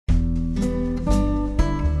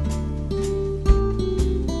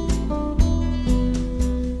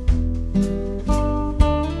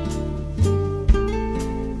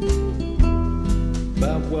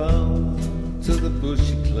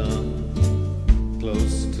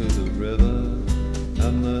close to the river,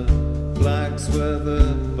 and the flags where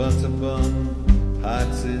the butterbun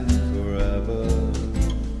hides in forever.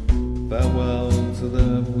 Farewell to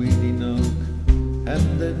the weedy nook,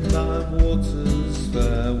 and in thy waters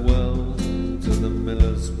farewell to the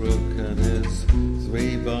miller's brook and his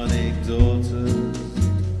 3 bonny daughters.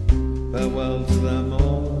 Farewell to them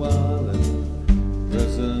all while in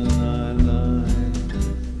prison I lie,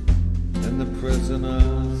 and the prisoner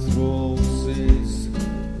thrall sees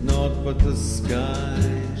naught but the sky.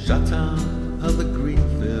 Shut out are the green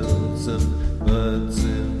fields and birds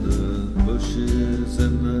in the bushes.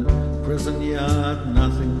 In the prison yard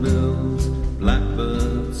nothing builds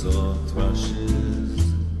blackbirds or thrushes.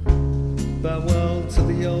 Farewell to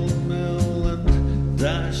the old mill and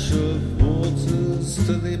dash of waters,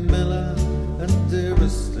 to the miller and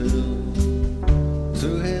dearest still to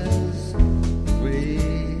his 3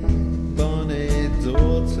 bonny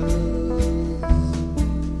daughters.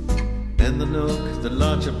 In the nook the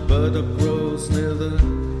larger burdock grows near the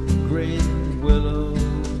green willow.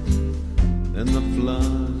 In the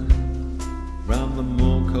flood round the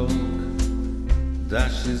moor-cock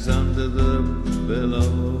dashes under the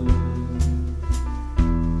billow.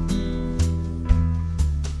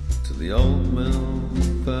 To the old mill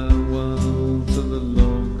farewell, to the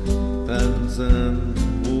log pans and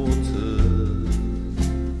waters,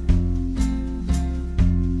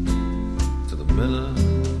 to the miller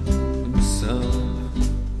himself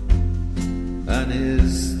and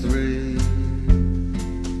his